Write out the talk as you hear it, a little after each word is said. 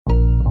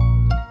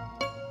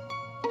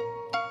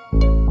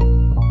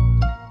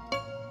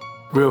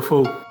Real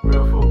food.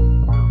 Real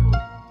food.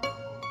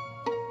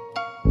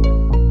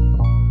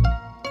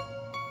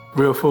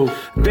 Real food.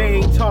 They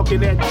ain't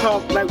talking that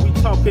talk like we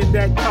talking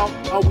that talk.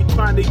 All we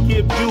trying to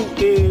give you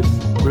is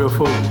Real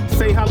food.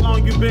 say how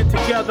long you been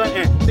together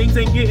and things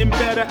ain't getting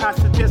better. I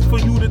suggest for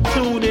you to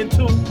tune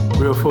into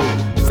Real food.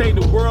 say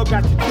the world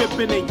got you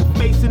tripping and you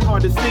facing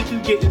hard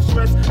decisions, getting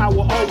stressed. I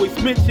will always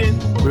mention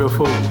Real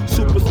food.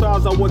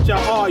 superstars are what y'all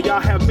are. Y'all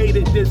have made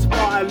it this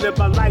far. I live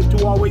my life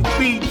to always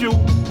feed you.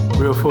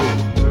 Real food.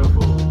 Real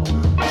food.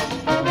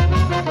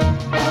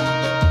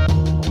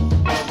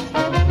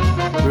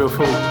 Real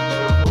food.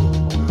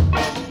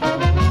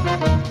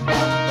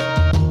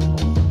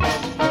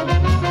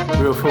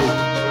 Real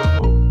food.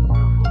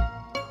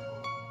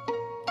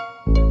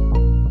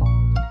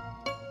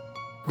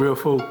 Real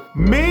food.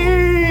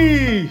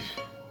 Me.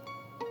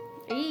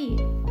 Hey.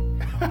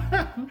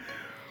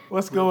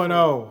 What's going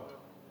on?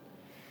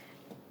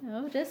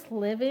 Oh, just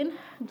living,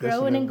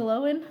 growing and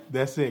glowing.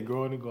 That's it,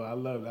 growing and glowing. I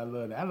love it. I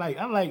love that.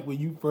 I like when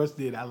you first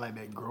did. I like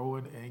that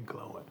growing and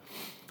glowing.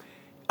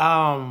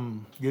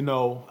 I'm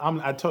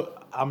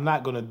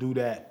not gonna do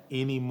that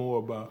anymore.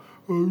 About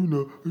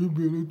you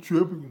been a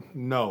tripping.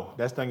 No,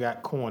 that thing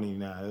got corny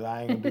now.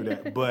 I ain't gonna do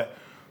that. But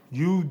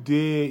you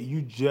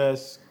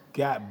just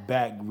got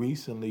back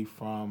recently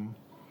from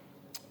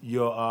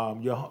your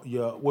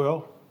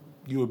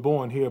you were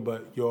born here,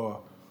 but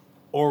your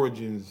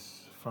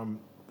origins from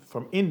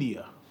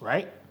India,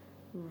 right?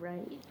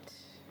 Right.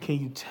 Can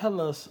you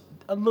tell us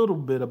a little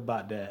bit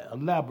about that?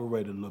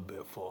 Elaborate a little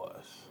bit for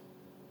us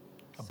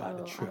about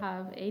the trip. I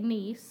have a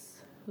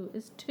niece who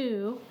is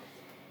 2,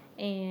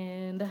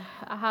 and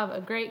I have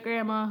a great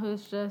grandma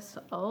who's just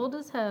old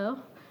as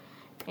hell.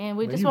 And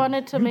we just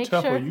wanted to make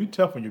sure. You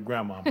tough on your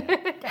grandma,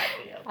 man.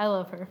 I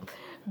love her,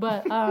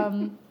 but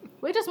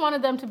we just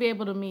wanted them to be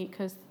able to meet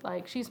because,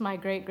 like, she's my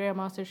great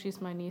grandma, so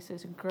she's my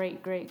niece's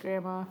great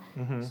grandma.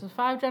 Mm-hmm. So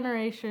 5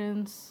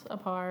 generations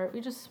apart.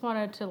 We just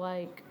wanted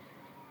to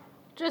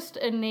just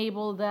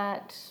enable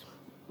that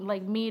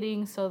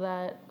meeting so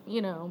that I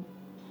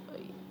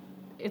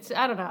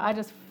don't know. I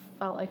just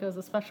felt like it was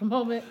a special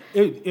moment.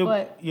 It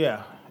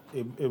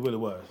really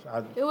was.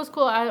 It was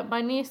cool.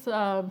 My niece,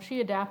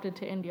 she adapted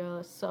to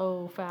India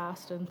so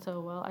fast and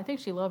so well. I think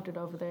she loved it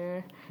over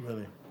there.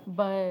 Really?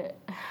 But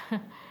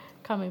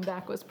coming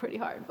back was pretty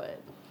hard.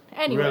 But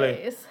anyways.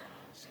 Really?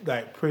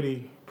 Like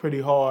pretty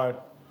hard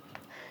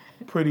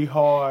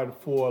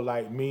for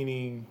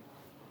meaning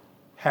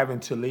having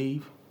to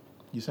leave,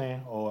 you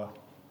saying? Or...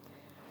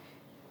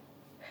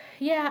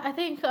 Yeah, I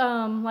think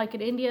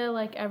in India,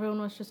 everyone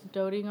was just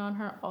doting on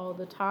her all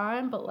the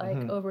time. But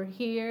over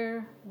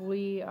here,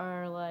 we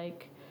are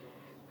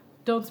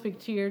don't speak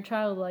to your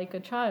child like a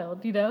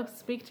child,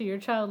 speak to your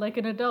child like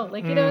an adult.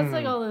 It's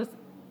all this,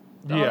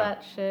 all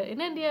that shit. In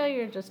India,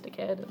 you're just a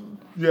kid. And,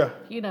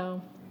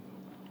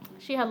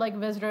 she had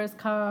visitors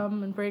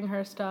come and bring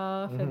her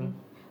stuff and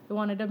they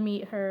wanted to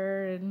meet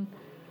her and,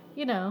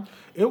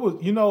 It was,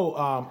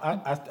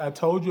 I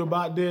told you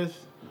about this,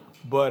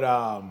 but...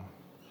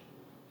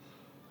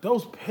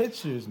 those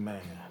pictures,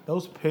 man,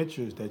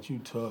 that you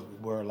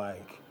took were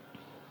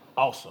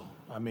awesome.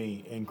 I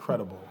mean,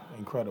 incredible.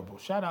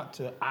 Shout out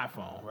to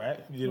iPhone,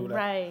 right? You know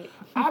right.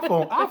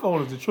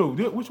 iPhone is the truth.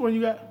 Which one you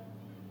got?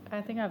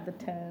 I think I have the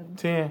 10.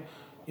 10.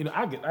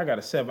 I got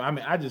a 7. I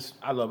mean, I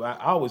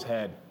always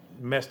had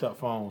messed up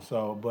phones,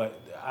 but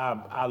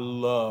I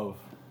love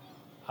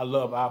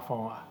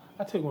iPhone.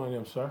 I take one of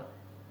them, sir.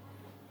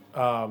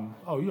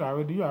 You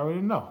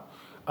already know.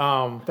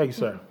 Thank you,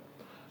 sir.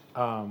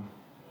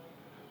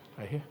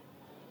 Right here?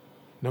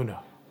 No.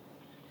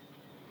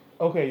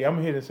 Okay, yeah, I'm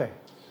gonna hit and say.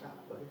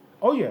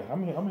 Oh yeah,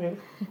 I'm here.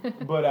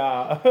 But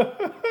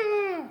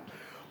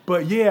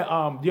the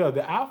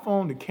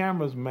iPhone, the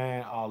cameras,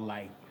 man,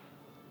 are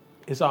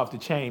it's off the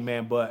chain,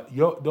 man. But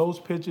those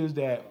pictures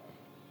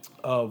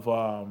of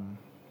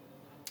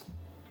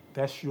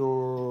that's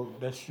your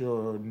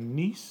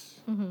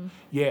niece. Mm-hmm.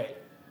 Yeah,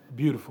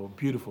 beautiful.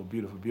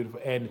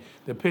 And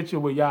the picture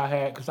where y'all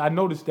had, because I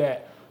noticed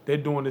that they're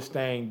doing this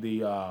thing,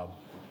 the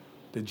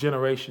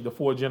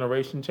 4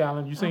 generation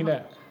challenge. You seen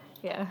that?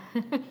 Yeah.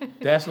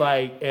 That's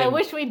I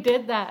wish we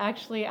did that,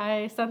 actually.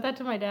 I sent that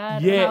to my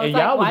dad. Yeah, and I was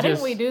y'all why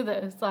didn't we do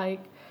this?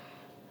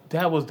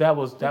 That was. We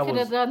could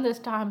have done this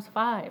times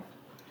 5.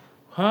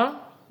 Huh?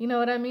 You know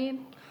what I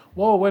mean?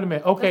 Whoa, wait a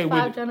minute. Okay.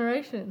 That's 5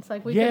 generations. We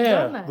could have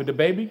done that. With the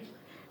baby?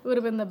 It would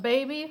have been the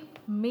baby,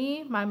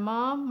 me, my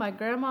mom, my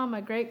grandma,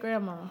 my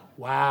great-grandma.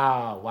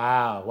 Wow.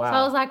 So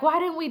I was like, why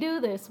didn't we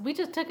do this? We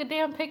just took a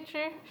damn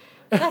picture.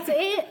 That's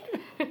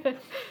it.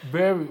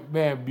 Very,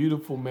 man,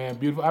 beautiful, man,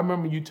 beautiful. I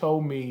remember you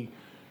told me,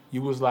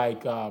 you was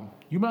like,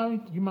 you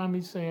mind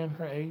me saying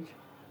her age?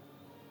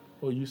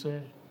 Or you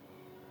said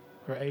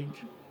her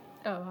age?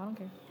 Oh, I don't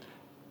care.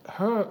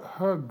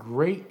 Her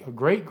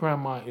great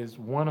grandma is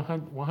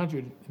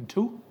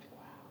 102.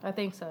 I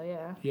think so.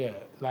 Yeah. Yeah,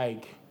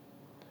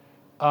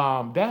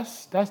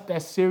 that's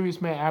serious,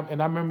 man. And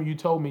I remember you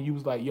told me, you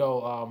was like,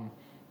 yo,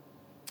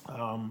 I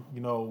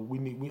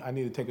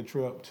need to take a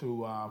trip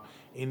to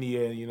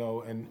India,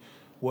 and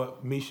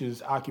what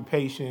Misha's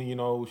occupation, you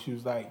know, she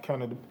was like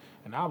kind of,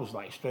 and I was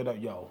like straight up,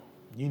 yo,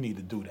 you need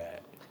to do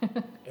that.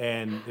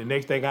 And the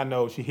next thing I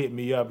know, she hit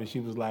me up and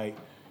she was like,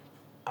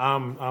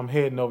 I'm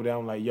heading over there.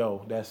 I'm like,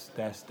 yo, that's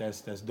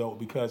dope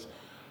because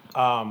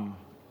I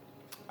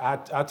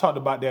talked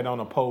about that on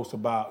a post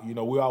about, you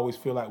know, we always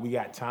feel like we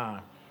got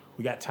time.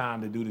 We got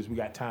time to do this. We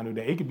got time to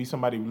do that. It could be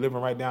somebody living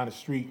right down the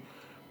street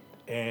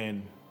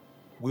and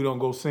we don't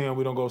go see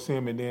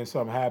him, and then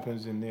something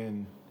happens, and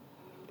then,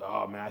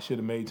 oh man, I should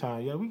have made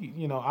time. Yeah,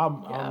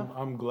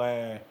 I'm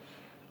glad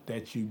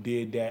that you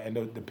did that, and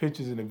the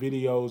pictures and the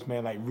videos,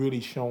 man, like really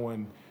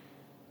showing.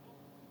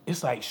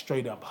 It's like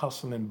straight up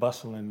hustling,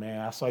 bustling,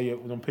 man. I saw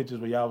them pictures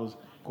where y'all was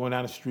going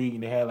down the street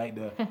and they had like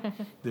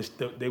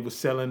they were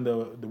selling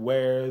the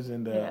wares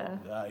and the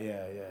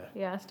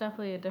Yeah, it's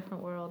definitely a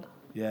different world.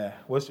 Yeah.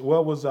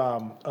 What was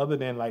other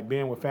than like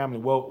being with family?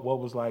 What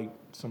was like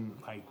some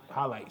like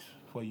highlights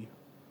for you?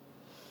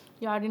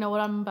 You already know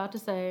what I'm about to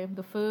say.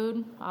 The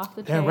food off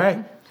the Damn chain.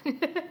 right.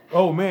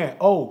 Oh man.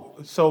 Oh,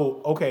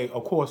 so okay.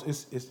 Of course,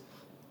 it's.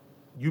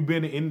 You've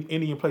been in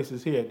Indian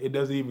places here.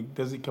 Does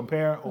it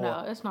compare? Or?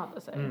 No, it's not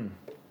the same.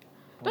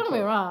 Don't get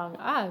me wrong.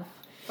 I've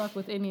fucked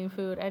with Indian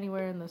food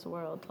anywhere in this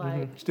world.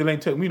 Like Still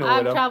ain't took me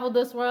nowhere though. I've traveled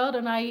this world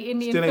and I eat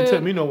Indian food. Still ain't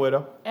took me nowhere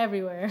though.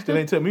 Everywhere. Still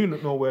ain't took me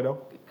nowhere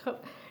though.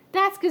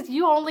 That's because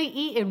you only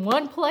eat in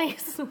one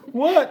place.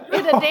 What?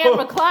 In a damn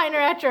recliner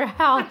at your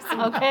house,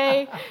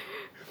 okay?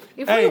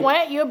 If we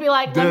went, you'd be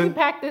like, let me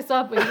pack this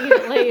up and eat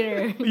it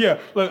later. Yeah,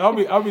 look,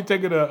 I'll be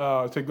taking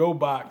a to-go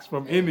box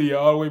from India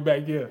all the way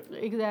back here.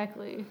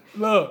 Exactly.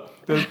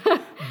 Look,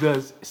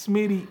 does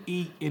Smitty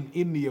eat in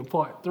India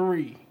part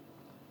 3?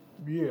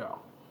 Yeah.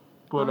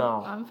 But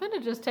I'm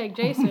finna just take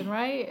Jason,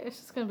 right? It's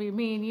just gonna be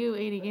me and you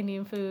eating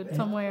Indian food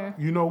somewhere.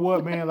 You know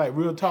what, man? Like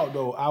real talk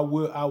though, I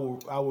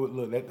would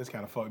look. That's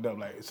kind of fucked up.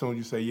 Like as soon as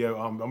you say, yeah,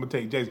 I'm gonna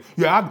take Jason.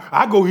 Yeah,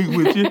 I go eat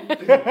with you.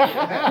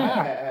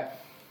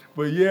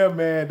 But yeah,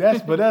 man,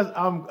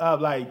 I'm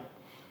like,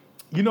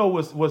 you know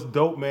what's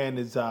dope, man,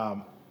 is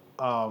to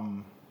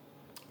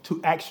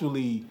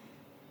actually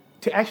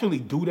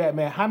do that,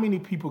 man. How many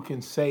people can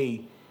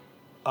say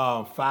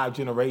 5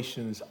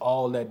 generations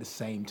all at the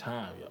same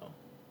time, yo?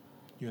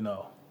 You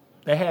know,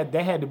 that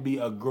had to be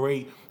a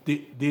great.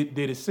 Did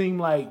it seem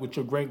like with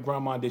your great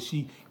grandma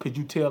could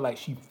you tell like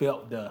she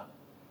felt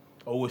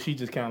or was she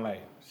just kind of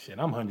like, shit,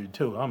 I'm 100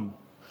 too. I'm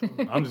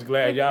just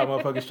glad y'all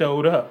motherfuckers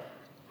showed up.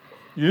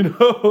 You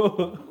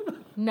know.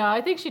 No,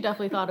 I think she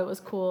definitely thought it was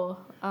cool.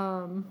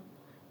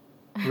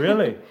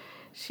 Really?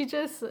 She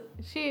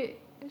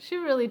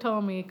really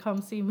told me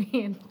come see me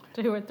in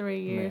 2 or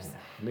 3 years.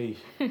 Man,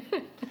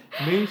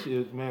 Mish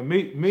is man.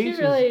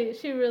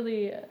 She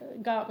really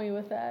got me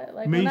with that.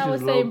 Like when I was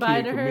saying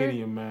bye to her,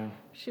 comedian, man.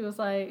 She was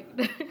like,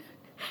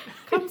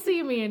 "Come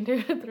see me in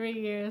 2 or 3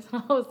 years."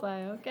 And I was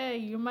like, "Okay,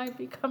 you might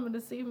be coming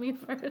to see me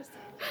first,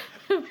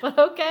 but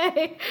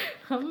okay,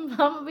 I'm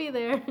gonna be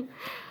there."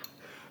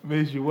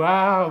 Miss, you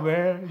wild,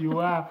 man. You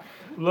wild.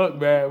 Look,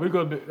 man,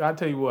 I'll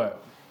tell you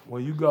what.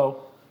 When you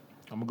go,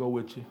 I'm going to go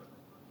with you.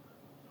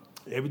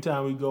 Every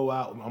time we go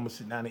out, I'm going to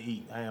sit down and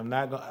eat. Ain't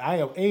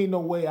no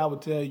way I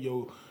would tell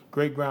your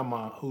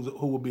great-grandma,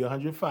 who will be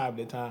 105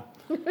 at that time,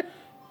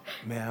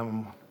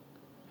 man, what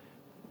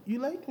you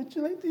like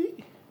to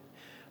eat?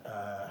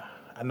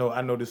 I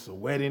know this is a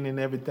wedding and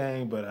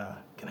everything, but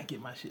can I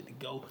get my shit to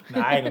go?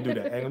 Nah, I ain't going to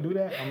do that. I'm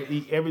going to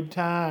eat every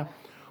time.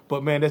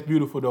 But, man, that's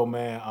beautiful, though,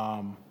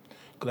 man.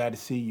 Glad to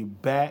see you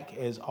back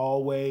as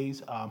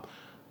always.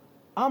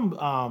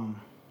 I'm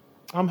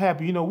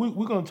happy. You know,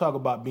 we're gonna talk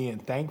about being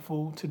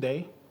thankful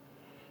today,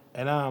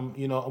 and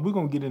you know, we're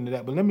gonna get into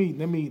that. But let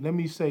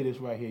me say this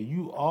right here.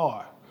 You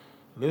are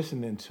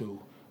listening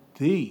to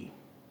the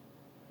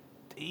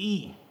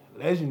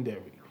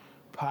legendary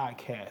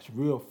podcast,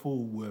 Real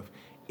Food with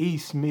E.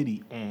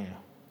 Smitty and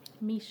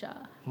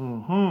Misha.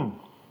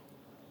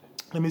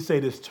 Let me say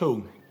this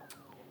too.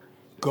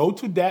 Go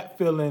to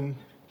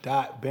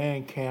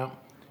thatfeeling.bandcamp.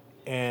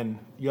 And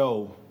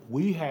yo,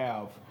 we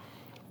have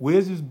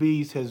Wiz's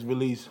Beast has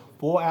released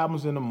 4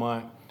 albums in a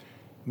month.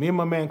 Me and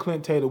my man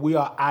Clint Taylor, we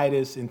are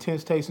itis,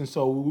 Intense Taste, and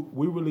so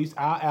we released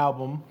our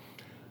album.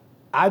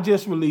 I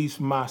just released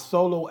my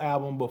solo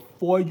album,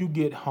 Before You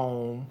Get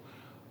Home.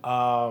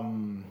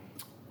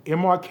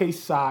 MRK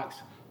Socks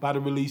about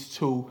to release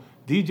 2.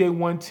 DJ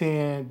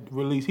 110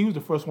 released. He was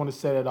the first one to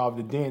set it off.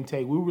 The Den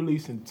Take. We're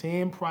releasing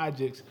 10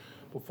 projects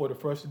before the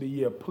first of the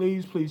year.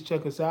 Please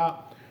check us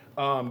out.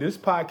 This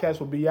podcast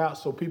will be out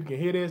so people can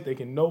hear this. They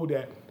can know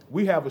that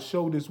we have a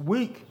show this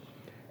week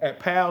at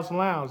Pal's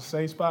Lounge, the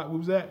same spot we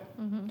was at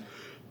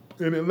in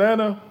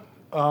Atlanta.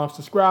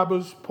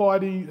 Subscribers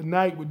party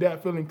night with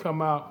That Feeling.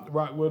 Come out,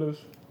 rock with us.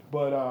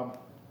 But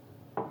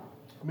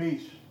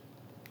Mish,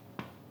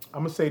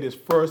 I'm gonna say this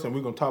first, and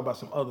we're gonna talk about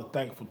some other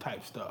thankful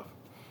type stuff.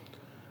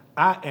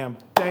 I am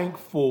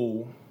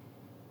thankful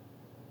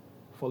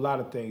for a lot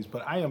of things,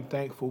 but I am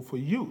thankful for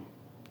you.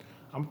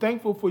 I'm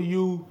thankful for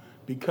you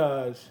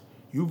because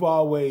you've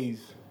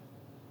always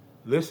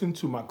listened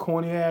to my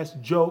corny ass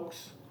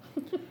jokes.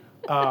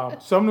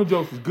 Some of the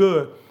jokes was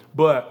good,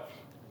 but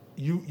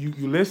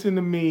you listen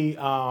to me.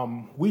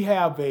 I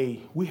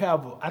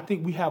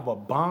think we have a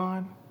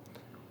bond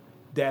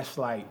that's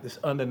like it's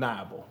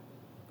undeniable.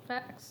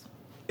 Facts.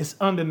 It's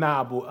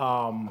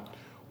undeniable.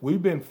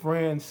 We've been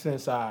friends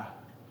since I'm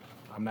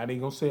not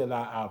even gonna say it,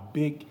 our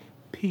Big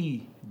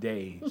P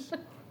days,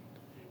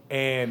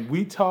 and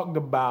we talked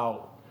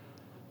about,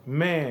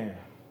 man.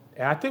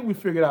 And I think we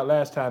figured out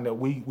last time that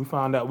we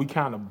found out we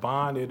kind of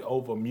bonded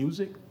over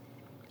music.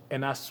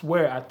 And I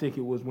swear, I think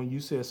it was when you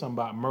said something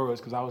about Murs,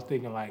 because I was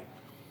thinking like,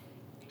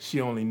 she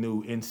only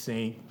knew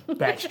NSYNC,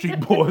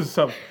 Backstreet Boys, or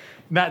something.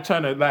 Not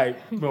trying to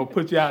like,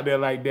 put you out there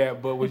like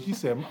that, but when she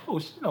said, oh,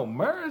 she know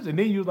Murs, and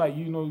then you was like,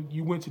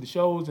 you went to the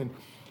shows, and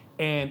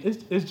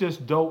it's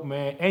just dope,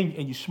 man.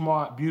 And you're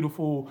smart,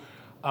 beautiful,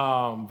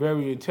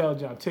 very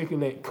intelligent,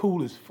 articulate,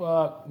 cool as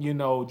fuck,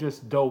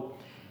 just dope.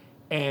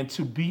 And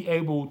to be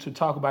able to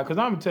talk about, because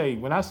I'm gonna tell you,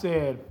 when I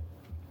said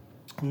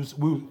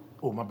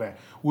oh my bad,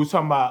 we was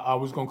talking about I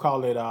was gonna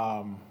call it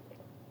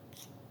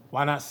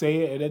why not say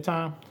it at that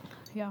time.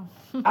 Yeah.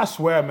 I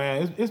swear,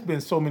 man, it's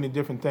been so many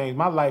different things.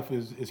 My life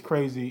is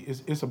crazy.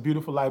 It's a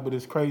beautiful life, but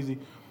it's crazy.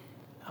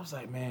 I was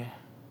like, man,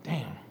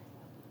 damn.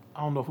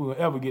 I don't know if we'll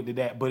ever get to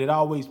that, but it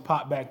always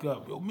popped back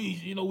up. Yo,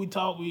 me, we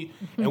talk,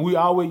 and we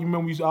always, you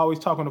remember we used to always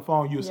talk on the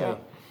phone.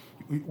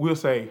 We'll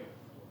say,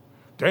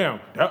 damn,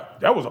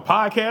 that was a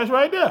podcast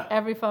right there.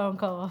 Every phone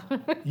call.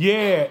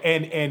 Yeah,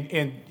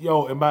 and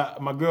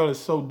my girl is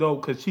so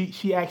dope because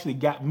she actually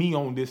got me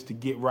on this to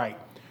get right.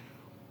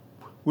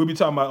 We'll be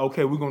talking about,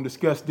 okay, we're going to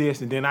discuss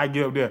this, and then I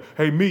get up there,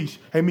 hey, Mish,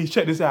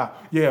 check this out.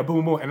 Yeah,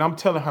 boom, boom. And I'm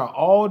telling her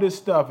all this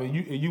stuff, and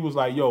you was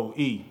like, yo,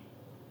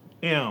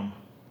 M,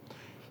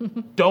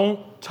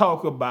 don't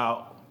talk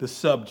about the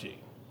subject.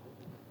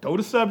 Throw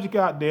the subject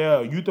out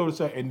there, you throw the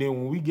subject, and then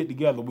when we get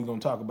together, we're going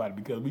to talk about it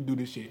because we do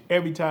this shit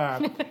every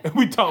time, and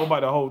we talk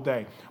about the whole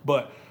thing.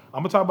 But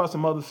I'm going to talk about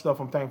some other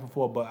stuff I'm thankful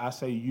for, but I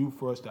say you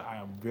first, that I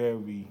am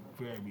very,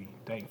 very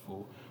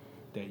thankful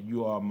that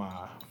you are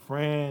my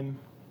friend,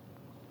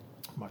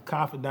 my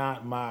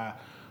confidant,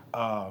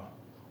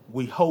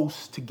 we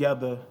host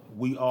together.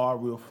 We are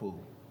real food.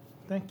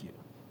 Thank you.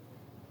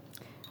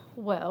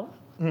 Well,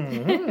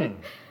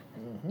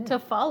 to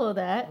follow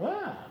that,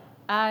 Yeah.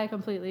 I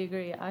completely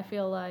agree. I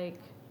feel like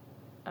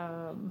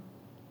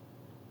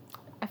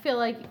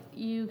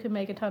you can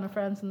make a ton of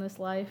friends in this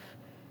life,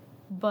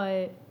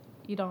 but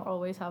you don't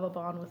always have a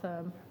bond with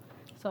them.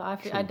 So I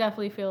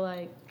definitely feel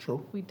like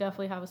True. we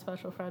definitely have a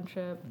special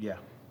friendship. Yeah.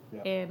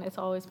 And it's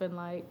always been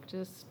like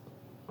just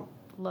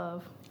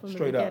love from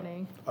Straight the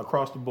beginning. up,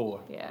 across the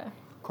board. Yeah.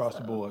 Across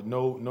the board.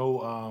 No,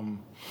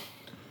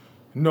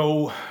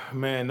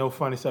 man, no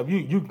funny stuff.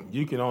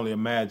 You can only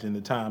imagine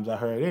the times I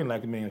heard. It ain't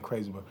like a man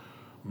crazy, but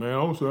man,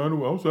 I'm saying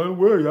well,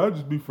 y'all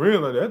just be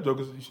friends like that.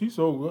 Joker, she's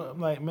so. I'm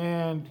like,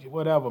 man,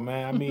 whatever,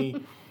 man. I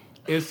mean,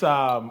 it's it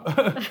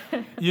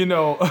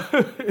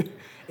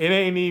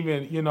ain't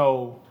even,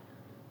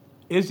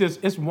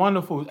 it's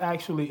wonderful.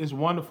 Actually, it's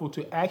wonderful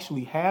to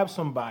actually have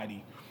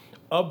somebody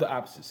of the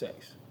opposite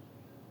sex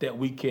that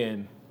we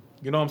can,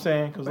 you know what I'm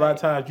saying? Because a lot of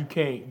times you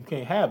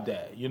can't have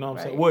that. You know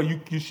what I'm saying? Well,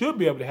 you should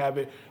be able to have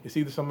it. It's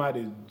either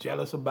somebody's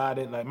jealous about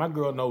it. Like my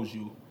girl knows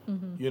you.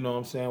 Mm-hmm. You know what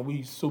I'm saying?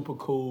 We super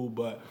cool,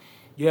 but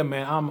yeah,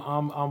 man,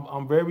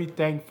 I'm very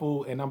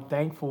thankful, and I'm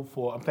thankful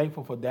for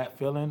that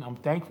feeling. I'm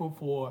thankful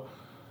for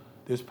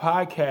this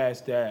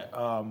podcast that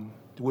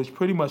which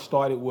pretty much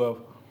started with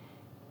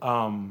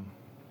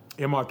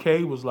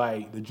MRK was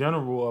like the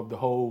general of the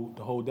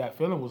whole that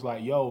feeling was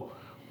like, yo,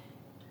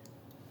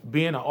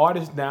 being an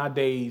artist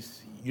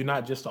nowadays, you're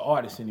not just an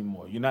artist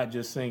anymore. You're not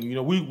just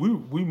singing.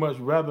 We much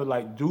rather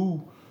like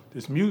do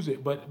this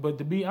music. But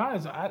to be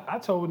honest, I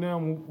told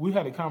them when we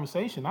had a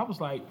conversation, I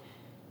was like,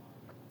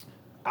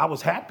 I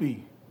was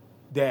happy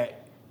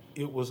that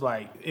it was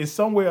like in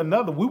some way or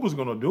another we was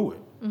gonna do it.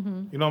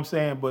 Mm-hmm. You know what I'm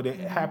saying? But it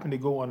happened to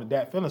go under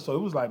that feeling. So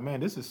it was like,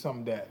 man, this is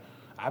something that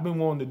I've been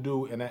wanting to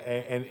do.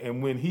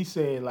 And when he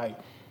said like,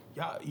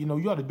 y'all,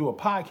 you ought to do a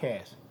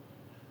podcast.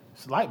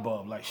 It's a light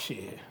bulb, like,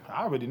 shit,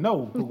 I already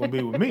know who's going to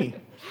be with me.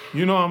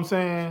 You know what I'm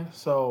saying?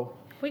 So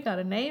we got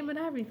a name and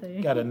everything.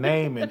 Got a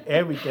name and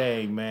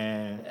everything,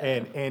 man.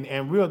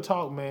 And real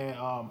talk, man,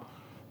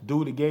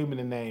 dude that gave me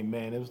the name,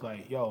 man, it was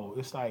like, yo,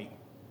 it's like,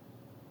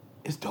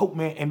 it's dope,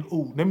 man. And,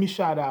 let me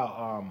shout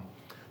out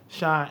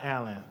Sean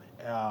Allen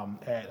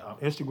at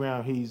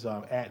Instagram. He's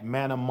at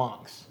Manna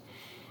Monks.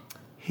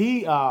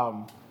 He...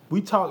 we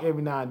talk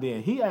every now and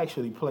then. He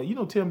actually played.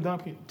 Tim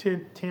Duncan,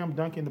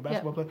 the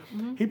basketball player.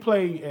 Mm-hmm. He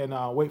played in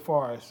Wake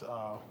Forest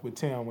with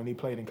Tim when he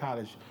played in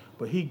college.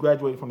 But he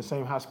graduated from the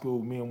same high school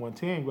me and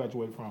 110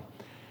 graduated from.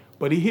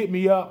 But he hit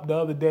me up the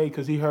other day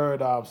because he heard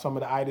some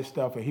of the IDIS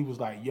stuff, and he was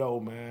like, "Yo,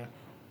 man,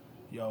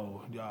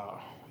 y'all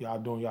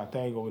doing y'all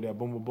thing over there,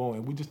 boom, boom, boom."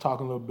 And we just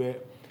talking a little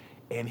bit,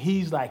 and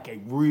he's like a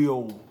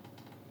real.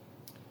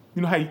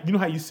 You know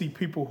how you see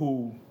people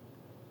who.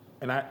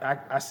 And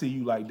I see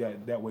you like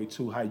that way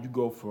too, how you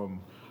go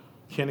from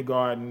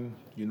kindergarten,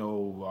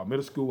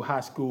 middle school,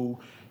 high school,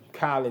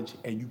 college,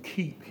 and you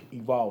keep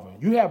evolving.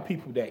 You have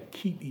people that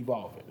keep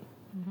evolving.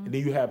 Mm-hmm. And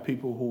then you have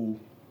people who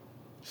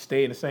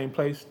stay in the same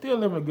place, still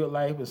living a good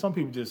life. But some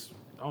people just,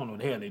 I don't know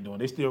what the hell they doing.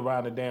 They still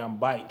ride a damn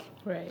bike.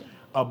 Right.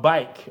 A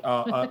bike,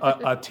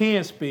 a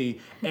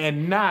 10-speed,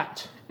 and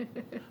not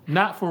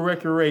for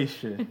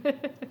recreation.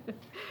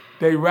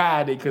 They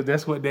ride it because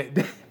that's what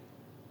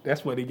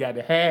that's what they got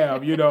to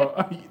have. You know,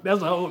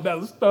 that's a whole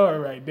other story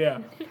right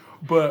there.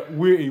 But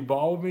we're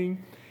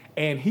evolving,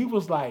 and he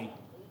was like,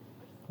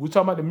 we're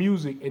talking about the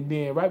music, and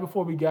then right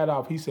before we got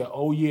off, he said,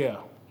 "Oh yeah,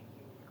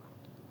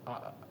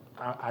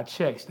 I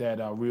checked that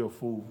real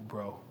food,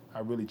 bro. I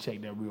really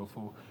checked that real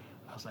food."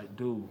 I was like,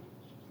 dude,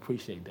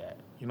 appreciate that.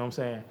 You know what I'm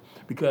saying?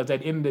 Because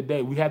at the end of the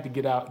day, we have to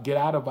get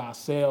out of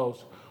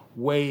ourselves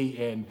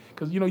way, and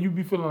because you know you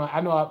be feeling like,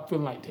 I know I'm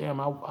feeling like, damn,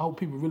 I hope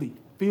people really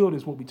feel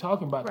this what we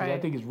talking about because I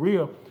think it's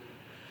real.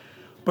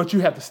 But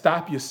you have to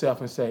stop yourself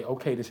and say,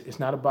 okay, it's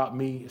not about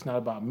me, it's not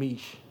about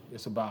Mish,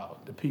 it's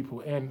about the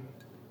people. And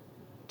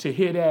to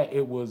hear that,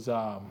 it was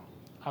I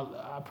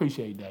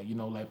appreciate that. You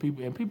know, like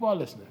people are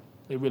listening.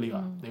 They really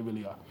are. They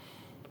really are.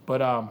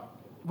 But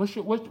what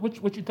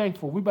you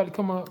thankful? We about to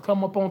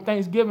come up on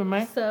Thanksgiving,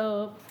 man.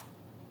 So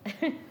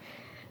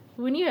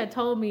when you had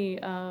told me,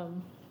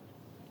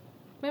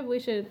 maybe we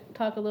should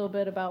talk a little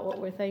bit about what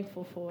we're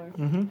thankful for.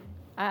 Mm-hmm.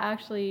 I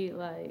actually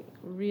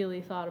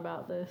really thought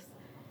about this,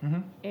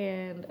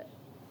 and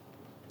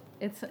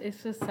it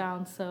just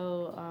sounds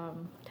so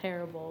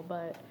terrible,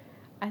 but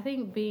I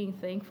think being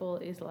thankful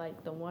is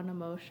like the one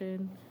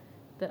emotion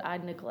that I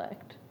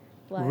neglect.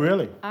 Like,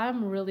 really?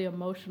 I'm a really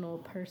emotional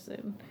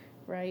person,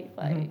 right?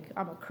 Like,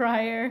 I'm a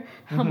crier.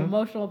 I'm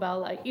emotional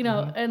about, like, you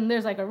know, and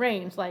there's, like, a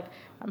range. Like,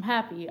 I'm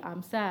happy.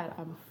 I'm sad.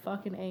 I'm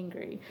fucking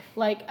angry.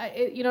 Like,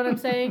 you know what I'm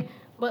saying?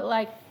 But,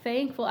 like,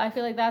 thankful, I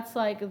feel like that's,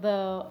 like,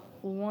 the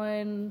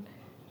one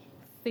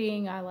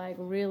thing I, like,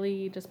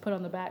 really just put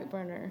on the back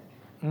burner.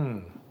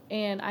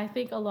 And I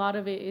think a lot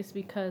of it is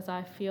because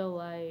I feel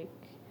like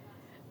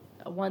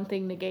one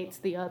thing negates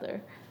the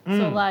other.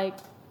 So, like,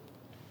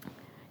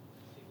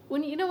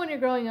 when you're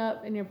growing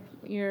up and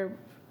your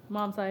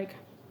mom's like,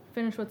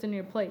 finish what's in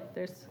your plate.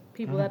 There's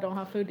people that don't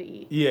have food to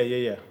eat.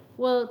 Yeah.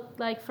 Well,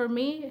 like for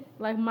me,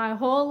 like my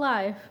whole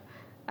life,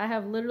 I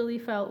have literally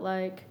felt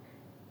like,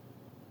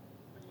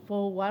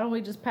 well, why don't we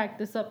just pack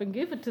this up and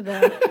give it to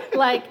them?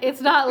 Like,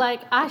 it's not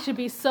like I should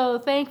be so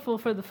thankful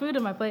for the food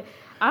in my plate.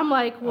 I'm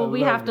like, well,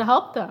 we have to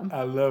help them.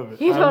 I love it.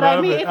 You know what I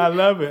mean? I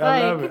love it.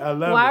 Like, I love it. I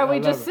love it. Why are we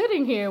just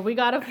sitting here? We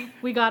gotta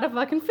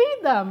fucking feed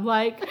them.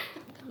 Like,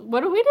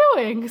 what are we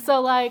doing?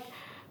 So, like,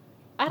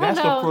 I don't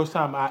know. That's the first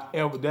time I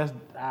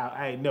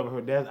ain't never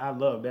heard that. I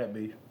love that,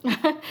 B.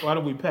 Why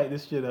don't we pack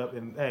this shit up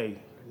and, hey,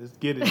 let's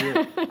get it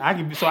here. I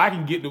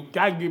can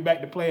get back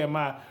to playing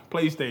my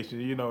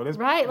PlayStation, you know. That's,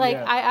 right, like,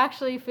 yeah. I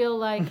actually feel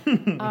like, I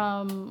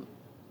don't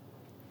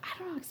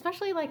know,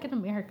 especially, like, in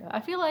America. I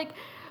feel like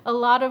a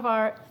lot of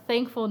our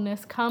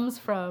thankfulness comes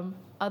from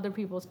other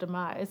people's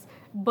demise,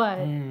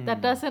 but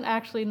that doesn't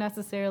actually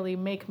necessarily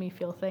make me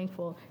feel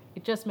thankful.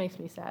 It just makes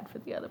me sad for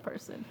the other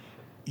person.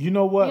 You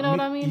know what? You know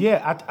what I mean?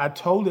 Yeah, I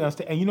totally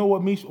understand. And you know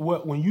what, Mish?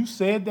 When you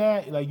said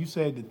that, like you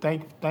said,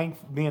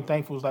 being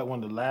thankful is like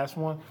one of the last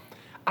ones.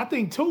 I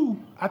think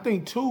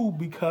too,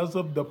 because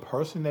of the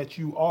person that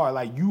you are.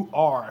 Like you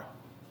are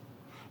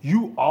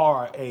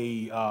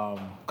a,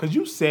 because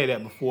you said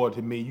that before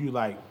to me. You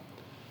like,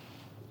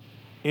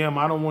 I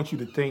don't want you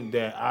to think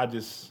that I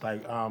just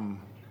like,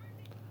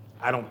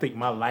 I don't think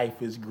my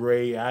life is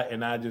great,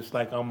 and I just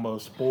like I'm a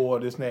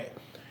spoiled this and that.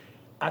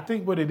 I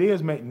think what it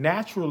is, man.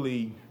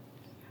 Naturally,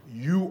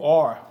 you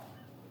are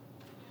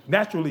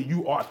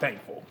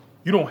thankful.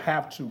 You don't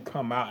have to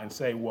come out and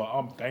say, "Well,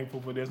 I'm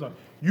thankful for this."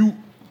 You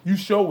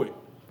show it.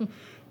 You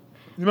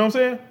know what I'm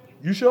saying?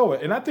 You show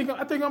it, and I think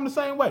I'm the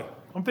same way.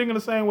 I'm thinking the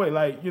same way,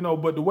 like, you know.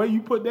 But the way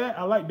you put that,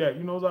 I like that.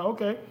 You know, it's like,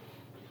 okay,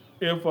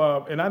 if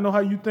and I know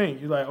how you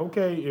think. You're like,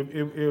 okay,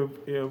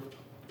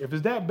 if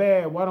it's that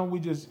bad, why don't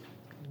we just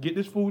get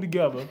this food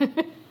together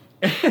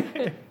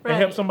and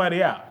help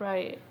somebody out?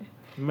 Right.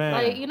 Man.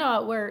 Like, you know,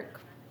 at work,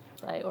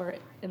 like, or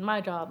in my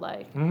job,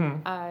 like,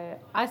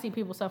 I see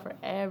people suffer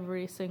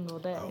every single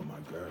day. Oh my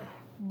God.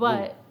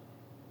 But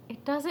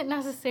it doesn't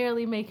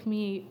necessarily make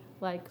me,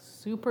 like,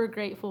 super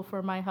grateful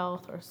for my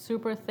health or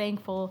super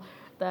thankful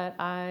that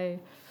I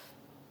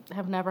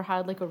have never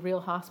had, like, a real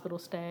hospital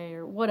stay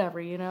or whatever,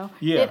 you know?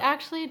 Yeah. It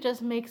actually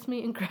just makes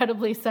me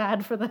incredibly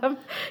sad for them.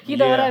 You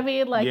know what I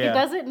mean? Like, it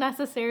doesn't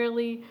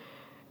necessarily,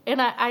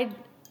 and I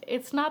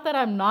it's not that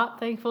I'm not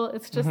thankful,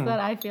 it's just that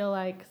I feel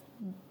like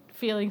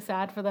feeling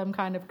sad for them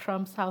kind of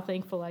trumps how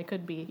thankful I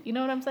could be. You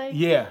know what I'm saying?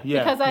 Yeah.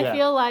 Because I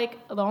feel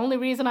like the only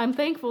reason I'm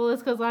thankful is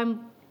because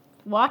I'm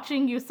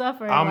watching you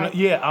suffer. I'm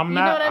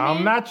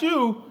not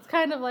you. It's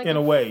kind of like in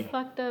a way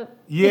fucked up.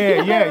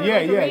 Yeah.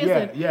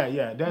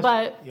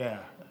 But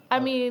I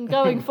mean,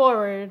 going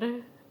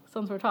forward,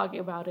 since we're talking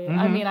about it,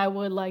 I mean, I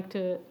would like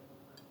to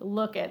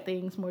look at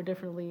things more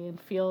differently and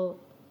feel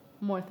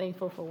more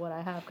thankful for what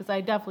I have, because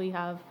I definitely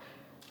have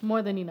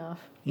more than enough.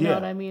 You know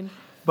what I mean?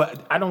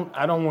 But I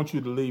don't want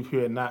you to leave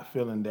here not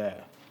feeling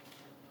that.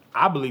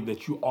 I believe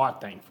that you are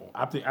thankful.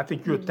 I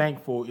think you're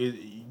thankful.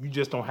 You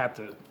just don't have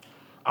to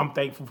I'm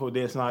thankful for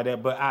this and all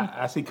that. But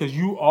I see, because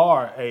you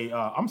are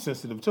I'm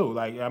sensitive too.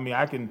 Like, I mean,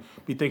 I can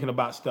be thinking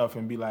about stuff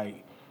and be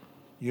like,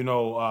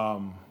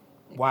 wow,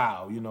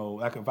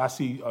 like if I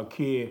see a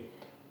kid,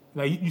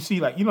 like you see,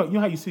 like, you know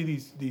how you see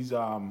these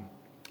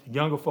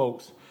younger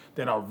folks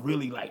that are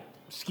really like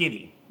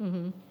skinny.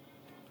 Mm-hmm.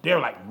 They're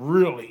like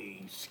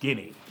really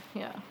skinny.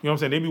 Yeah. You know what I'm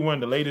saying? They be wearing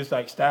the latest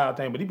like style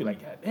thing, but they be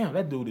like, God damn,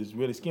 that dude is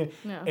really skinny.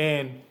 Yeah.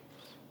 And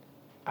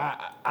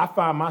I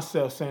find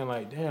myself saying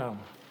like, damn,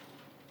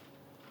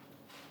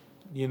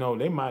 they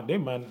might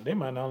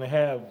only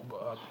have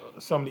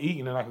something to eat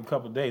in like a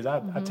couple of days.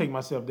 I take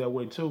myself that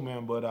way too,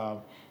 man. But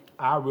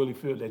I really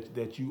feel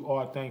that you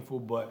are thankful,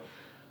 but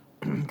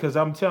because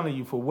I'm telling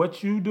you, for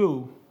what you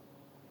do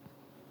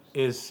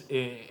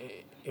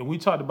and we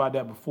talked about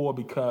that before,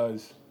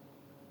 because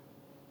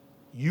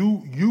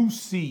you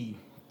see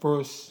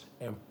first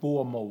and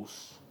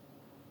foremost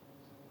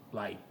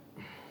like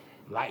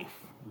life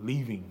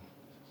leaving.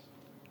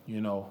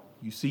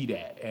 You see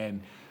that,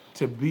 and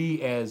to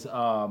be as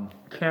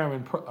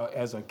caring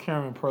as a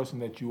caring person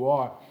that you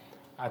are,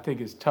 I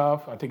think it's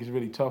tough. I think it's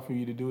really tough for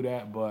you to do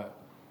that, but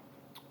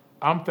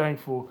I'm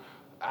thankful.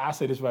 I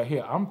say this right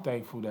here. I'm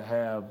thankful to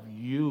have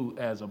you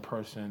as a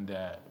person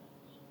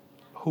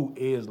who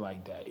is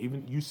like that.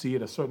 Even you see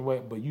it a certain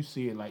way, but you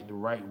see it like the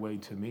right way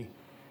to me.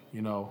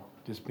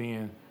 Just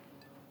being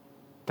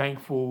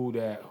thankful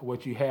that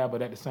what you have,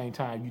 but at the same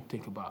time, you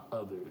think about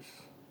others.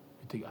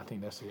 I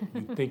think that's it.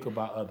 You think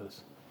about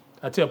others.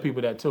 I tell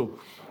people that too.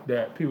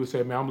 That people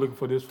say, man, I'm looking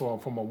for this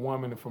from a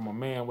woman and from a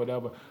man,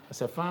 whatever. I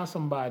said, find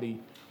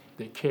somebody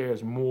that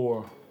cares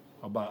more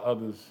about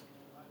others,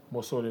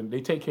 more so than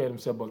they take care of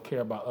themselves, but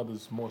care about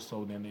others more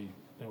so than they.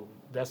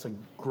 That's a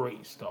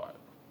great start.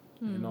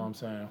 You know what I'm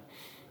saying?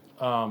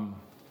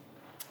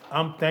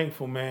 I'm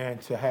thankful, man,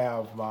 to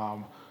have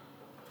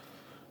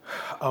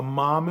a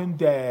mom and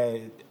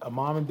dad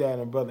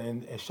and a brother,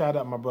 and shout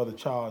out my brother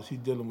Charles. He's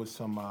dealing with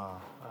some.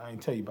 I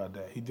didn't tell you about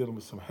that. He's dealing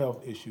with some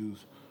health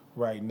issues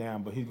right now,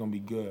 but he's gonna be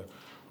good.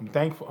 I'm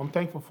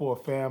thankful for a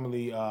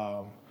family.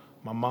 My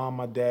mom,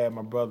 my dad,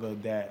 my brother,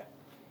 that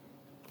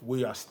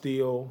we are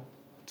still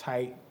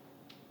tight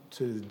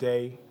to this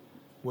day.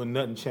 When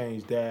nothing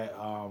changed that.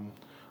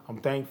 I'm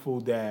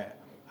thankful that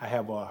I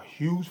have a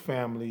huge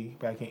family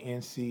back in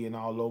NC and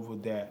all over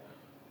that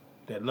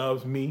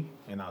loves me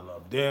and I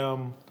love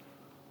them.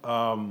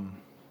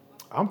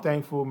 I'm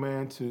thankful,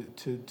 man, to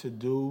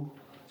do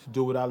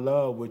what I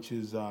love, which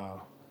is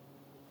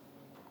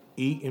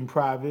eat in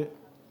private.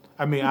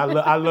 I mean, I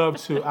love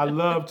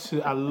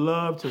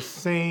to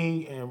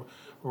sing and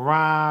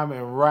rhyme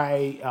and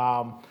write.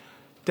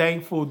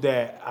 Thankful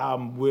that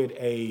I'm with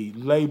a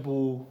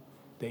label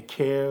that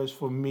cares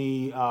for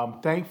me.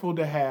 Thankful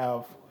to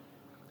have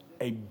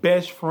a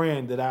best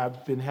friend that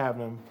I've been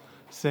having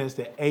since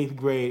the 8th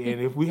grade.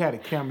 And if we had a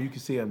camera, you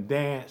could see him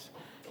dance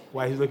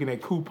while he's looking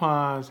at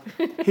coupons.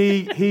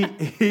 He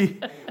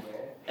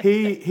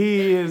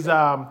is,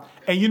 and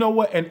you know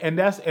what? And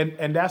that's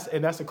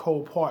a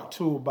cold part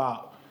too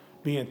about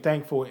being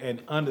thankful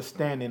and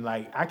understanding.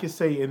 Like I can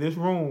say in this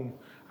room,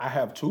 I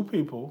have 2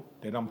 people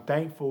that I'm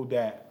thankful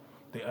that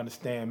they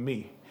understand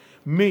me.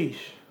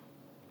 Mish,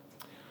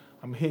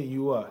 I'm hitting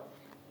you up.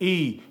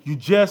 E, you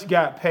just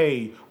got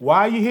paid.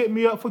 Why you hit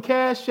me up for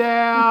Cash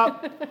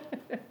App?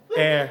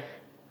 And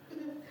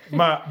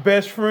my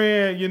best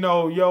friend,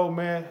 yo,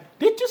 man,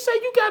 did you say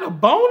you got a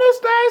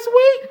bonus last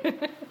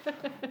week?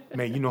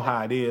 Man, you know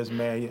how it is,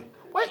 man.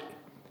 Wait,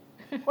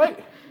 you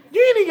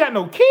ain't even got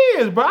no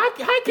kids, bro. How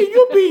can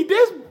you be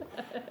this?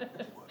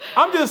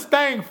 I'm just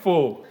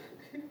thankful.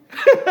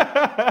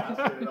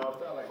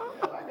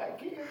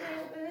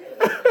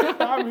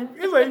 I mean,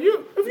 it's like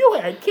if you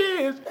had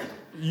kids,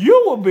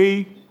 you would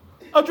be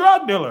a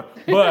drug dealer.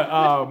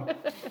 But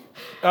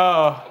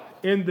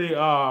in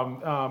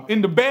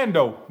the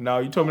bando. No,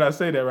 you told me not to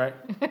say that, right?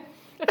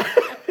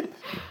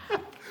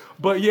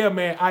 But yeah,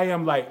 man, I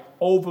am like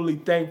overly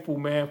thankful,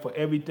 man, for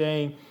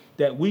everything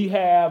that we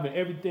have and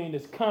everything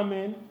that's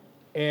coming.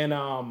 And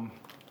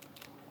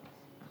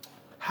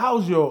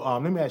how's your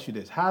let me ask you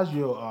this. How's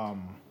your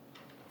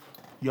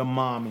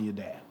mom and your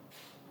dad?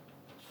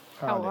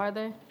 How are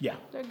they? Yeah.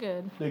 They're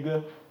good. They're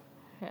good?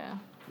 Yeah.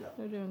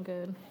 They're doing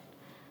good.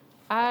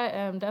 I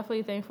am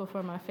definitely thankful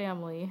for my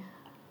family.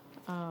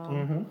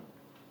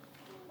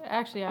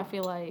 Actually, I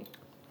feel like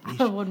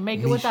I wouldn't make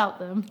it without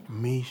them.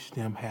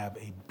 Them have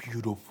a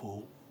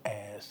beautiful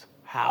ass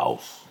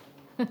house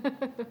and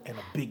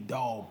a big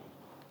dog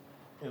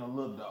and a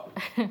little dog.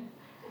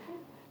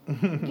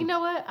 You know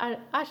what?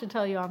 I should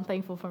tell you I'm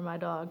thankful for my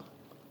dog.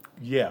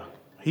 Yeah,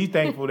 he's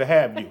thankful to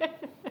have you.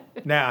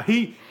 Now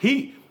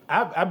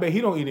I bet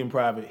he don't eat in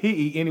private. He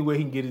eat anywhere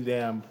he can get it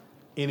down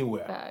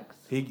anywhere. Facts.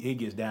 He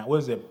gets down. What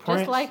is it,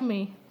 Prince? Just like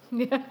me.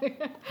 Man,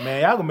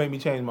 y'all gonna make me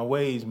change my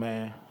ways,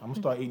 man. I'm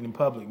gonna start eating in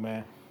public,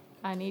 man.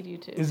 I need you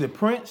to. Is it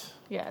Prince?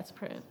 Yeah, it's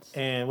Prince.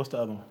 And what's the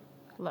other one?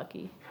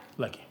 Lucky.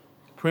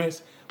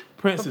 Prince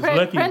is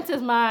lucky. Prince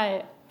is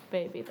my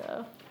baby,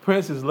 though.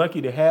 Prince is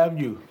lucky to have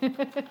you.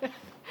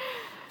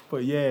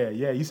 But yeah.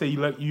 You say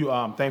you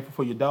thankful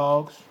for your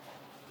dogs.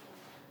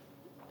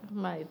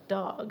 my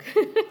dog.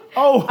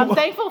 Oh, I'm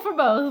thankful for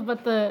both,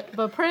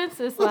 but Prince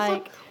is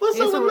like what's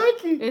up with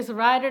Lucky? It's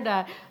ride or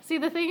die. See,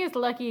 the thing is,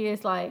 Lucky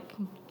is like,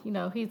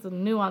 he's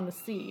new on the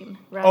scene,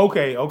 right?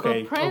 Okay.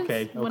 But Prince,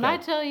 Okay. when I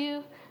tell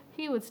you,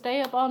 he would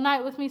stay up all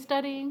night with me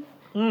studying.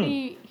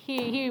 He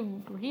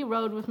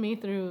rode with me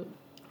through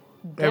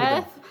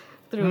death,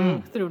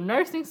 through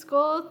nursing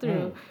school,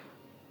 through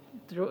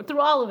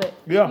all of it.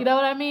 Yeah. You know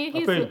what I mean?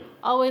 He's Okay.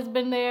 always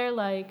been there.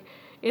 Like,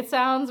 it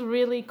sounds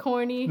really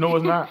corny. No,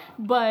 it's not.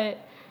 But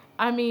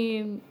I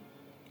mean,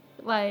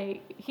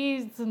 like,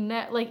 he's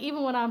like,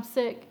 even when I'm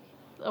sick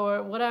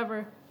or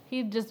whatever,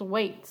 he just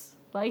waits.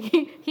 Like,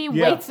 he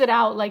waits it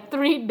out. Like,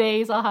 3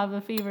 days I'll have a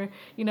fever,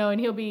 and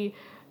he'll be,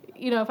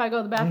 if I go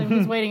to the bathroom,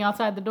 he's waiting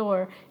outside the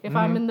door. If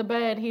I'm in the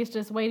bed, he's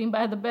just waiting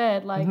by the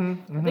bed. Like, I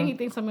think he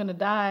thinks I'm going to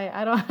die.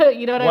 I don't,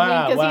 you know what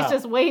I mean? Because he's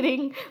just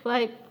waiting.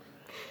 Like,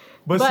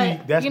 But see,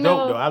 that's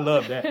dope, though. I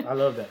love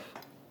that.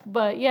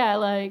 But yeah,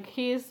 like,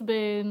 he's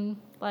been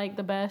like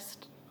the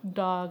best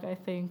dog I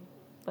think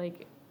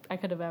like I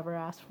could have ever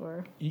asked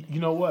for. You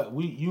know what?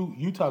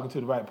 You talking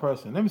to the right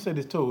person. Let me say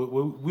this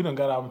too. We done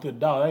got off into the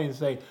dog. I didn't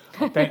say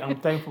I'm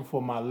thankful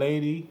for my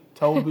lady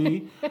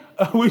Toby.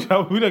 we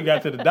done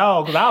got to the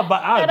dog because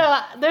I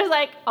know there's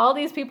like all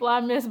these people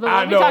I miss, but I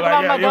let me know, talk like,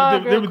 about my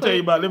dog. let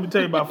me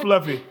tell you about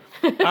Fluffy.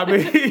 I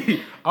mean,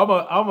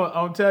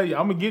 I'm tell you,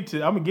 I'm gonna get to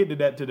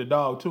that to the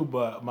dog too.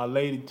 But my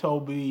lady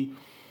Toby,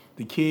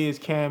 the kids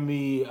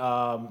Cammy,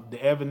 the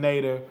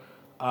Evanator.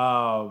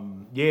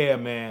 Yeah,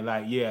 man,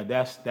 like, yeah,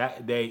 that's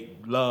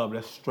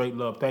straight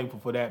love. Thankful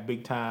for that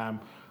big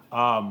time.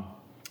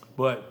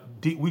 But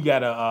we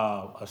got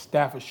a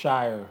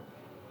Staffordshire,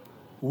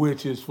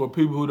 which is, for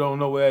people who don't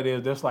know where it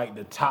is, that's like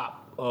the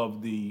top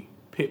of the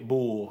pit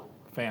bull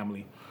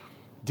family.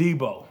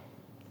 Debo.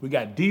 We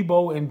got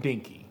Debo and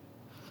Dinky.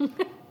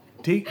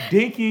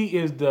 Dinky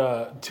is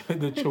the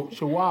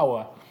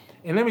Chihuahua.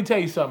 And let me tell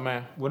you something,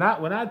 man. When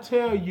I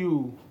tell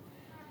you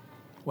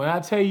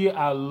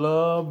I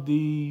love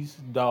these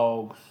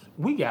dogs,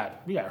 we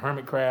got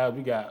hermit crabs,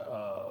 we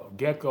got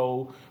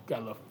gecko, we got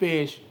little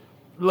fish,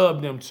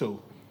 love them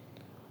too.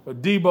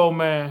 But Debo,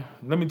 man,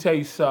 let me tell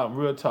you something,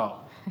 real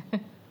talk.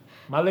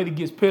 My lady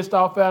gets pissed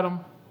off at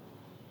him,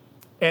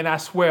 and I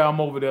swear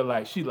I'm over there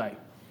like, she like,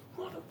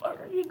 what the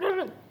fuck are you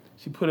doing?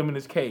 She put him in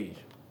his cage.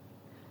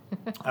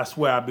 I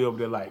swear I'll be over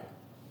there like,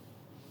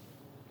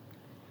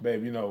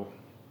 babe,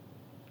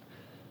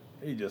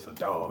 he's just a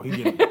dog.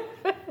 He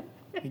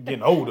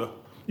getting older.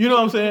 You know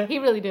what I'm saying? He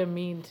really didn't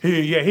mean to.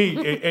 He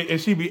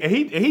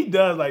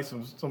does like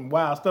some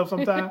wild stuff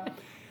sometimes.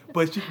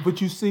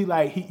 but you see,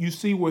 like, you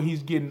see where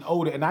he's getting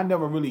older, and I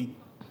never really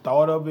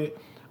thought of it.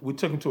 We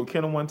took him to a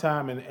kennel one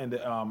time, and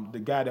the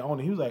guy that owned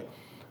it, he was like,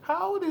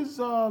 "How old is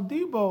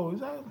Debo?"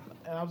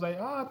 And I was like,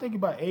 "Oh, I think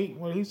about 8."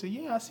 Well, he said,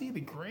 "Yeah, I see the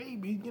gray,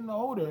 but he's getting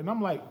older." And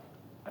I'm like,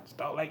 I just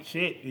thought like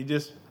shit.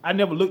 I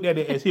never looked at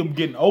it as him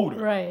getting older.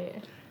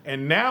 Right.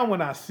 And now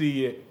when I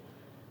see it,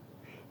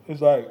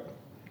 it's like,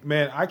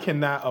 man, I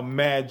can't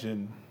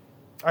imagine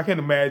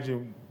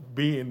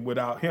being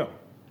without him.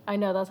 I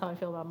know, that's how I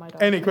feel about my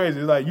dog. Ain't it crazy?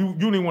 It's like you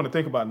don't even want to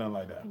think about nothing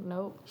like that.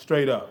 Nope.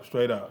 Straight up.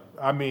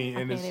 I mean,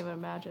 I can't even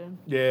imagine.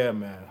 Yeah,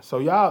 man. So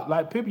y'all,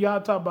 like, people,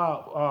 y'all talk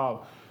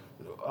about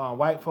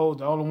white folks,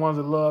 the only ones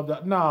that love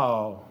dogs.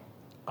 No,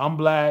 I'm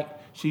black.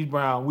 She's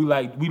brown. We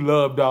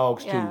love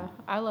dogs too. Yeah,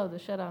 I love the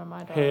shit out of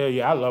my dog. Hell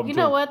yeah, I love them You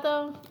too. know what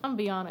though? I'm gonna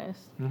be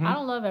honest. Mm-hmm. I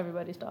don't love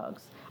everybody's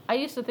dogs. I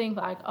used to think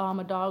like, oh, I'm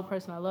a dog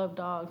person. I love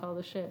dogs, all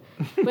this shit.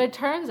 But it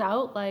turns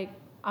out like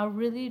I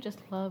really just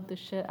love the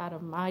shit out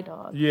of my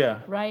dog.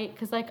 Yeah. Right?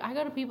 Because like I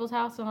go to people's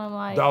house and I'm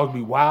like, dogs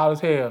be wild as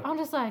hell. I'm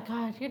just like,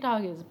 God, your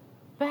dog is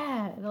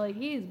bad. Like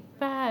he's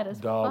bad as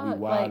Dog fuck. be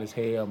wild like, as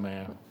hell,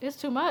 man. It's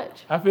too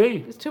much. I feel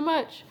you. It's too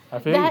much. I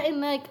feel that you. and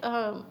like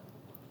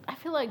I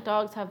feel like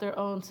dogs have their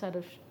own set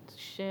of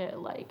shit.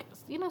 Like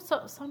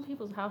some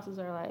people's houses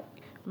are like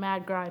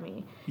mad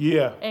grimy.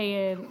 Yeah.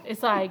 And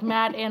it's like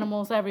mad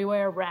animals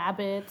everywhere,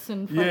 rabbits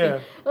and fucking.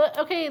 Yeah.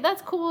 Okay,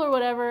 that's cool or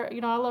whatever.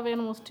 I love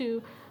animals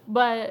too,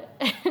 but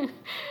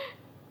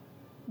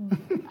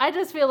I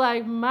just feel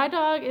like my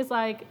dog is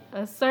like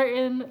a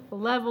certain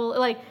level.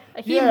 Like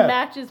he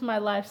matches my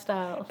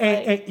lifestyle.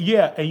 And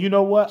you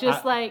know what?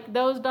 Just like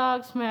those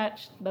dogs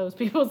match those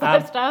people's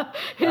lifestyle.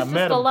 It's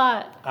just a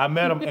lot. I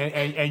met him,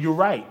 and you're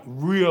right.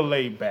 Real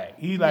laid back.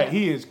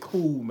 He is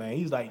cool, man.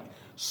 He's like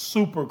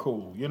super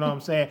cool. You know what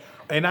I'm saying?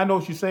 And I know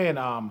what you're saying.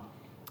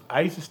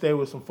 I used to stay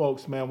with some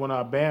folks, man. One of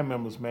our band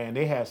members, man,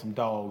 they had some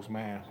dogs,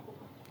 man.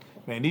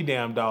 Man, these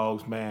damn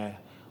dogs, man.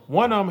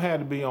 One of them had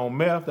to be on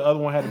meth. The other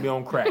one had to be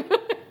on crack.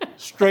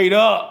 Straight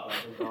up.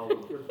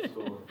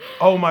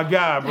 Oh my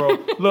God, bro!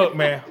 Look,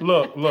 man,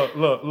 look,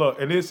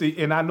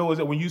 and I know is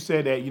that when you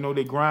said that,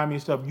 they grimy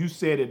and stuff. You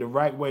said it the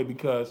right way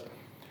because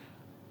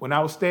when I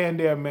was staying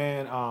there,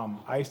 man,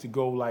 I used to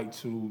go like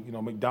to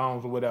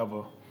McDonald's or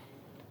whatever,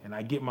 and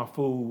I get my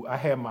food. I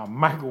had my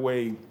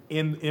microwave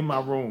in my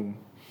room,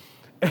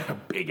 a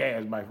big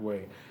ass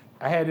microwave.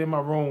 I had it in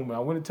my room, and I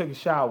went to take a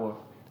shower,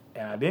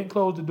 and I didn't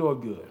close the door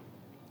good.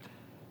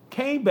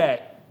 Came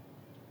back.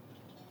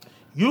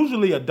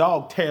 usually a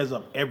dog tears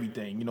up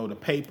everything, you know, the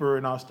paper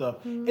and all stuff.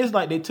 It's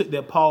like they took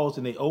their paws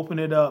and they opened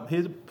it up,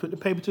 put the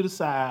paper to the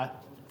side,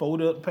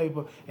 folded up the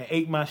paper, and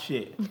ate my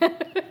shit.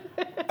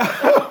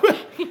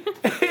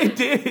 It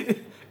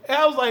did. And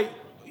I was like,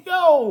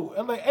 yo,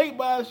 and like ate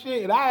my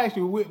shit. And I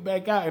actually went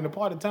back out, and the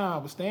part of the time I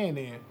was staying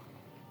there,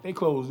 they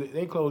closed it.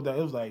 They closed that.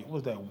 It was like,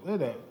 what's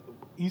that?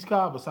 East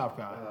Cobb or South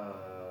Cobb?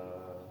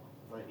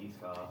 Like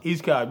East Cobb.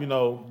 East Cobb, you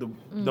know,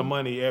 the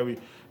money area.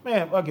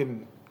 Man,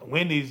 fucking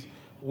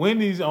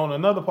Wendy's on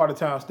another part of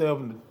town stay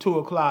open at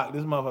 2:00.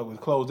 This motherfucker was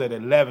closed at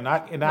 11. I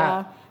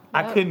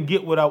couldn't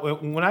get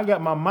what when I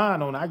got my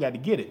mind on it, I got to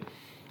get it.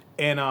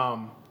 And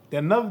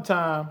then another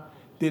time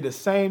did the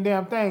same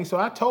damn thing. So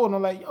I told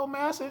him, like, yo,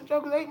 man, I said,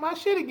 Jokers ate my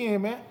shit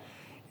again, man.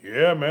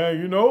 Yeah, man,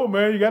 you know,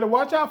 man, you got to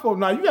watch out for them.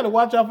 Now, you got to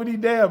watch out for these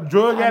damn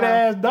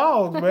drug-ass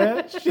dogs,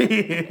 man.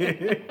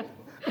 Shit.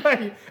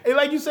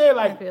 like you said,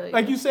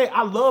 like you said,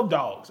 I love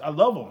dogs. I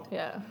love them.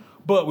 Yeah.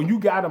 But when you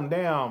got them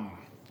down,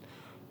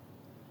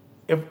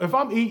 if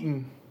I'm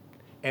eating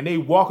and they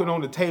walking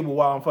on the table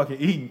while I'm fucking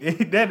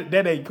eating,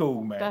 that ain't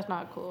cool, man. That's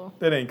not cool.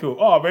 That ain't cool.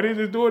 Oh, man, they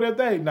just doing that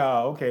thing?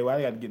 Nah, okay, well,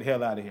 I got to get the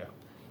hell out of here.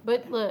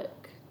 But look,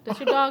 does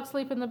your dog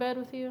sleep in the bed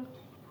with you?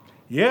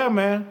 Yeah,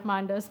 man.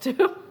 Mine does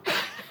too.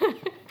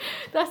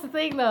 That's the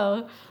thing,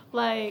 though.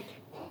 Like,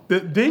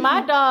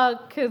 my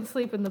dog can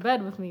sleep in the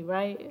bed with me,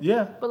 right?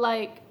 Yeah. But,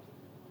 like,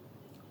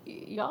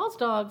 y'all's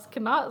dogs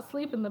cannot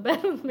sleep in the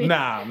bed with me.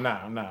 Nah.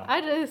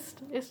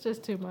 It's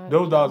just too much.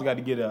 Those dogs got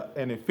to get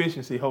an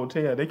efficiency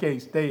hotel. They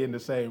can't stay in the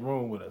same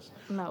room with us.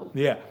 No.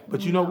 Yeah,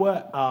 but you know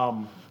what?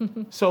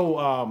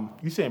 So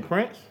you saying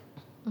Prince?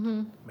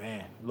 Mm-hmm.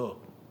 Man,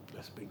 look,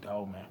 that's a big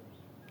dog, man.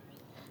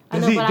 I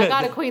know, but I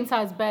got a queen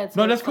size bed.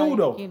 So no, that's cool like,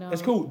 though. You know,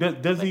 that's cool.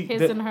 Does like he?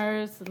 his and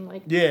hers, and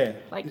like yeah,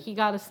 like he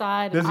got a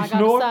side. Does he I got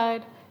snore? a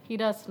side. He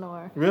does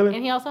snore. Really?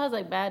 And he also has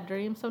like bad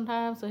dreams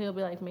sometimes, so he'll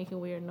be like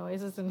making weird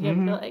noises and he'll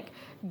be like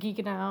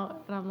geeking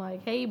out, and I'm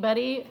like, "Hey,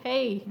 buddy,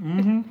 hey,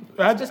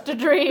 it's just a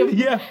dream.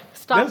 Yeah,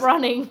 stop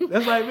running."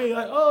 That's like me.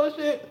 Like, oh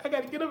shit, I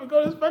got to get up and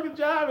go to this fucking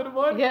job in the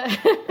morning. Yeah,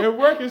 and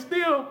work and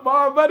still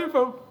borrow money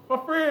from my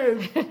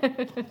friends.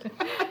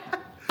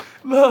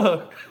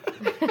 Look.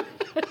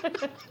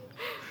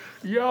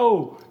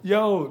 Yo,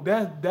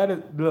 that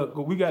is, look,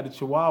 we got the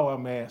Chihuahua,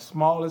 man,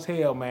 small as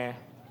hell, man.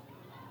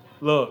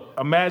 Look,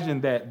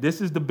 imagine that.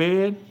 This is the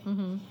bed.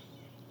 Mm-hmm.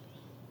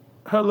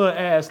 Her little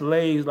ass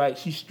lays like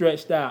she's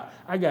stretched out.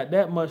 I got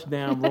that much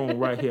damn room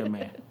right here,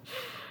 man.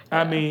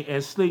 I mean,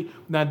 and sleep.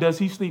 Now, does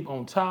he sleep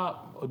on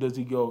top or does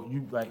he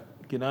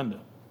get under?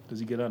 Does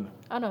he get under?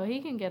 Oh, no,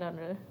 he can get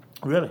under.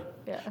 Really?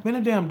 Yeah. Man,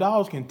 the damn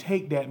dogs can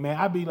take that, man.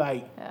 I'd be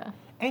like,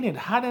 ain't it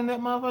hot in that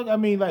motherfucker? I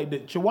mean, like, the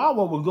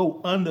Chihuahua will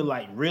go under,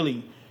 like,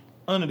 really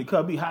under the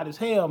cup. Be hot as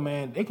hell,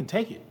 man. They can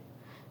take it.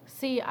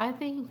 See, I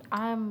think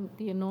I'm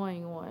the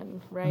annoying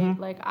one, right?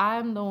 Mm-hmm. Like,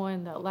 I'm the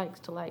one that likes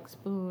to, like,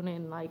 spoon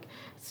and, like,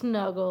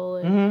 snuggle.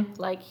 And,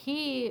 like,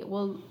 he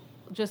will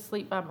just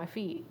sleep by my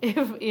feet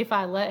if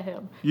I let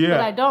him. Yeah.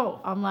 But I don't.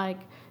 I'm like,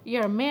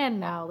 you're a man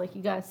now. Like,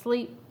 you got to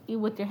sleep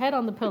with your head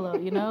on the pillow,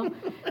 you know?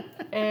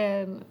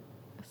 And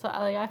so,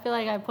 like, I feel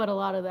like I put a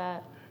lot of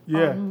that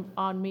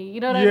on me. You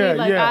know what I mean?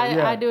 Like,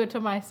 I do it to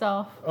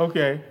myself.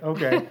 Okay.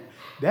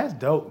 That's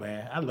dope,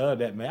 man. I love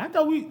that, man. I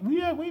thought we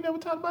never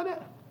talked about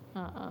that.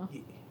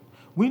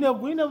 We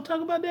never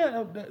talk about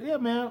that. Yeah,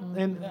 man.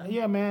 And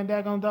yeah, man,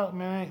 daggone dog,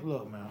 man.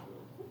 Look, man.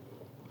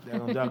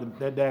 Daggone dog,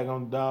 that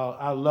daggone dog.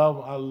 I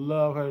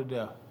love her to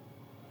death.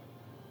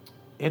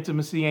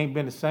 Intimacy ain't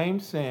been the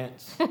same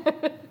since.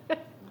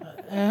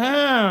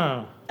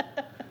 I'm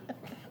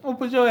gonna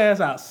put your ass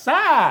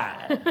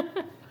outside.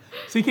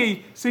 See,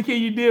 can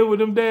you deal with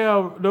them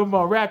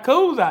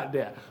raccoons out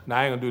there? Nah,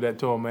 I ain't gonna do that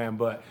to them, man.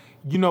 But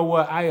you know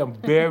what? I am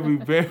very,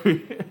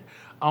 very,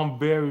 I'm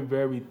very,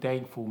 very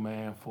thankful,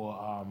 man,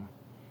 for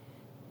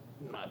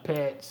my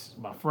pets,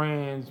 my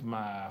friends,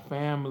 my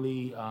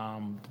family,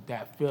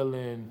 that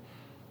feeling,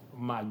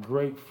 my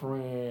great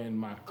friend,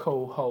 my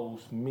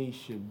co-host,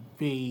 Misha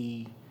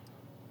V.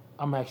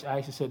 I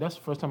actually said that's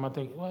the first time I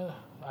think. Well,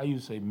 I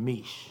used to say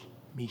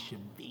Misha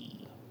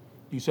V.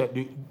 You said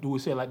do we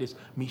say it like this?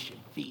 Misha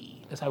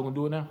V. That's how we're gonna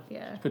do it now.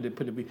 Yeah. Put the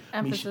V.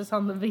 Emphasis Misha.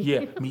 on the V.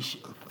 Yeah, Misha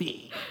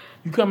V.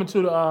 You coming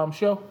to the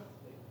show?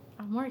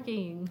 I'm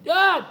working.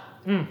 Yeah.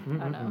 I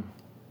know.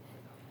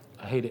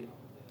 I hate it,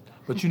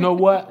 but you know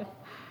what?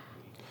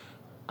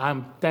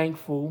 I'm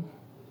thankful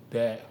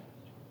that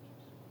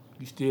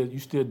you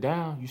still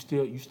down. You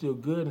still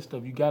good and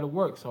stuff. You got to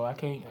work, so I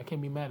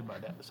can't be mad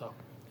about that. So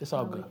it's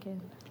all good.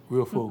 Weekend.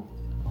 Real fool.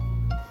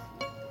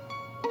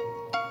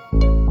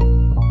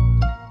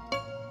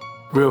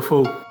 Real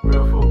fool.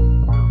 Real fool.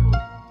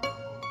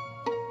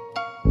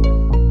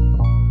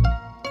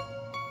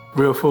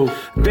 Real fool.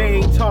 They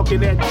ain't talking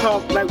that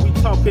talk like we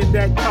talking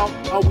that talk.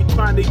 all we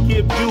trying to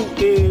give you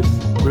is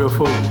Real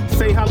food.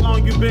 say how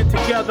long you been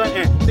together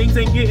and things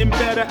ain't getting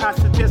better. I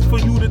suggest for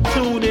you to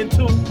tune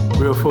into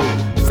Real food.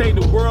 say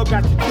the world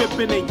got you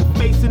tripping and you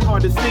facing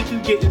hard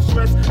decisions, getting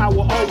stressed. I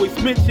will always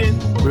mention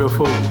Real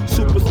food.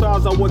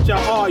 superstars are what y'all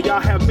are. Y'all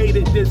have made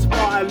it this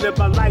far. I live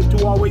my life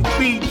to always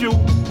feed you.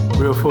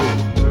 Real food.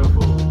 Real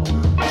food.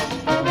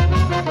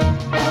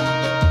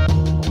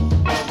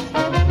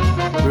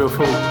 Real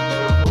food.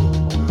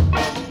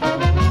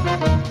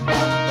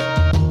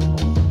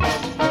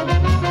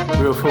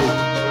 Real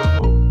food.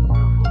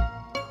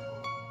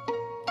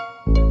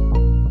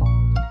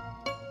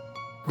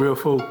 Real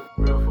food.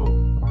 Real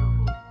food.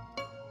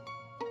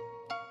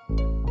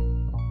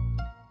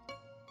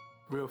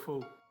 Real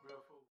food.